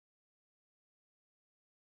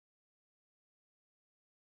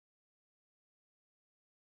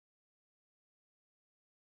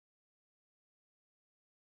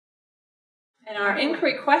And our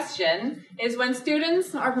inquiry question is, when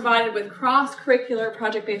students are provided with cross-curricular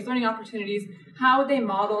project-based learning opportunities, how would they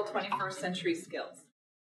model 21st century skills?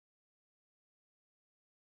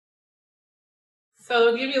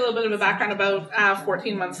 So to give you a little bit of a background, about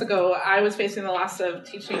 14 months ago, I was facing the loss of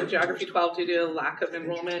teaching Geography 12 due to lack of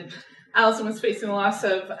enrollment. Allison was facing the loss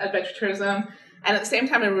of adventure tourism. And at the same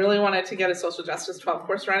time, I really wanted to get a social justice 12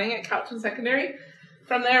 course running at Cowichan Secondary.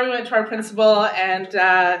 From there, we went to our principal and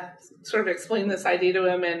sort of explained this idea to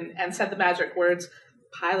him and said the magic words,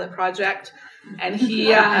 pilot project. And he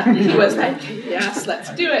was like, yes,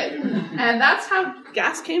 let's do it. And that's how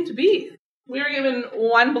GAS came to be. We were given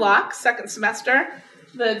one block, second semester.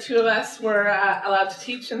 The two of us were allowed to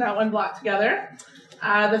teach in that one block together.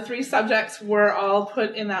 The 3 subjects were all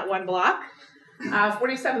put in that one block.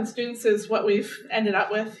 47 students is what we've ended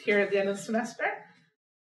up with here at the end of the semester.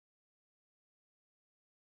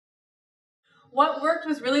 What worked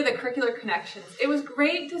was really the curricular connections. It was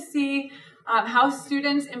great to see how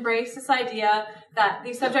students embrace this idea that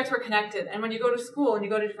these subjects were connected. And when you go to school and you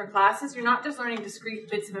go to different classes, you're not just learning discrete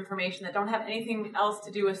bits of information that don't have anything else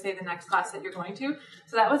to do with, say, the next class that you're going to.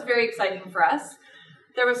 So that was very exciting for us.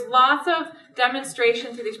 There was lots of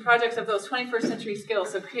demonstration through these projects of those 21st century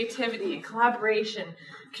skills, so creativity, collaboration,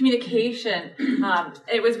 communication.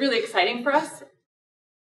 It was really exciting for us.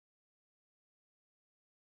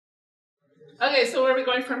 Okay, so where are we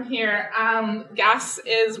going from here? GAS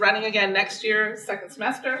is running again next year, second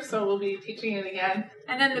semester, so we'll be teaching it again.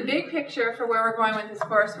 And then the big picture for where we're going with this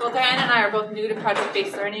course, well, Diana and I are both new to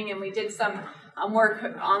project-based learning, and we did some work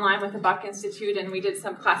online with the Buck Institute, and we did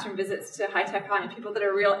some classroom visits to high-tech high and people that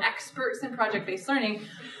are real experts in project-based learning.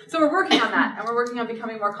 So we're working on that, and we're working on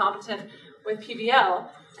becoming more competent with PBL.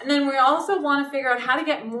 And then we also want to figure out how to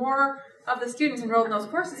get more of the students enrolled in those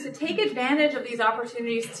courses to take advantage of these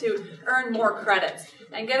opportunities to earn more credits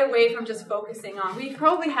and get away from just focusing on, we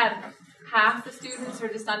probably had half the students or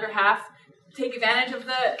just under half take advantage of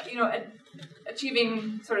the,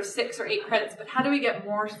 achieving sort of 6 or 8 credits, but how do we get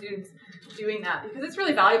more students doing that? Because it's a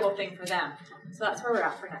really valuable thing for them. So that's where we're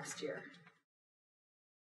at for next year.